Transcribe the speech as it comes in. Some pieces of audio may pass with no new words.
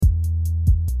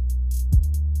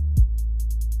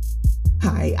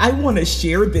Hi, I want to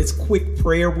share this quick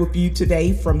prayer with you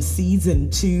today from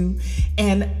season 2.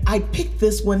 And I picked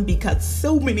this one because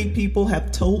so many people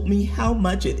have told me how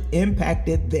much it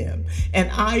impacted them. And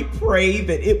I pray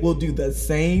that it will do the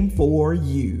same for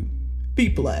you. Be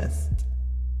blessed.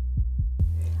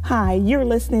 Hi, you're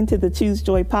listening to the Choose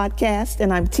Joy podcast,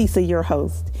 and I'm Tisa, your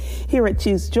host. Here at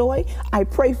Choose Joy, I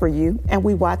pray for you and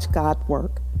we watch God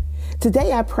work.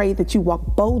 Today, I pray that you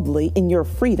walk boldly in your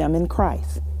freedom in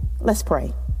Christ. Let's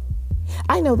pray.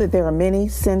 I know that there are many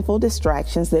sinful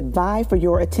distractions that vie for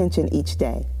your attention each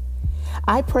day.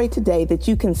 I pray today that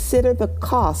you consider the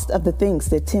cost of the things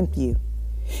that tempt you.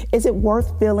 Is it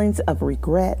worth feelings of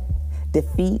regret,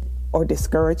 defeat, or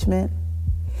discouragement?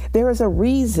 There is a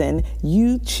reason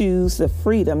you choose the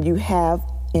freedom you have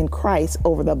in Christ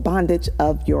over the bondage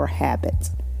of your habits.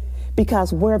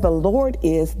 Because where the Lord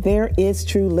is, there is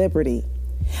true liberty.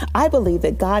 I believe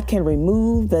that God can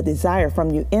remove the desire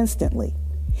from you instantly.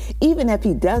 Even if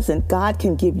He doesn't, God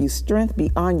can give you strength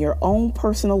beyond your own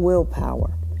personal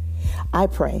willpower. I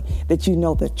pray that you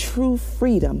know the true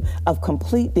freedom of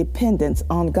complete dependence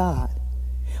on God.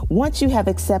 Once you have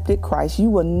accepted Christ, you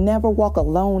will never walk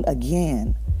alone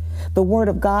again. The Word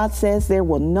of God says there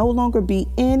will no longer be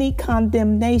any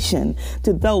condemnation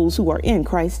to those who are in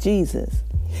Christ Jesus.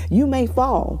 You may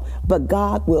fall, but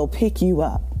God will pick you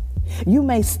up. You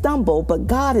may stumble, but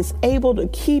God is able to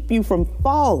keep you from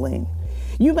falling.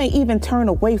 You may even turn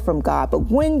away from God,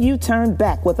 but when you turn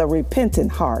back with a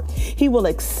repentant heart, He will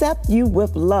accept you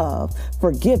with love,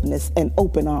 forgiveness, and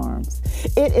open arms.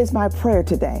 It is my prayer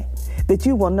today that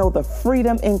you will know the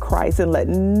freedom in Christ and let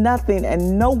nothing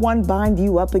and no one bind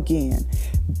you up again.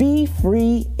 Be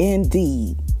free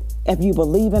indeed. If you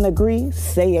believe and agree,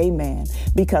 say amen,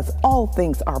 because all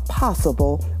things are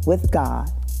possible with God.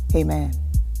 Amen.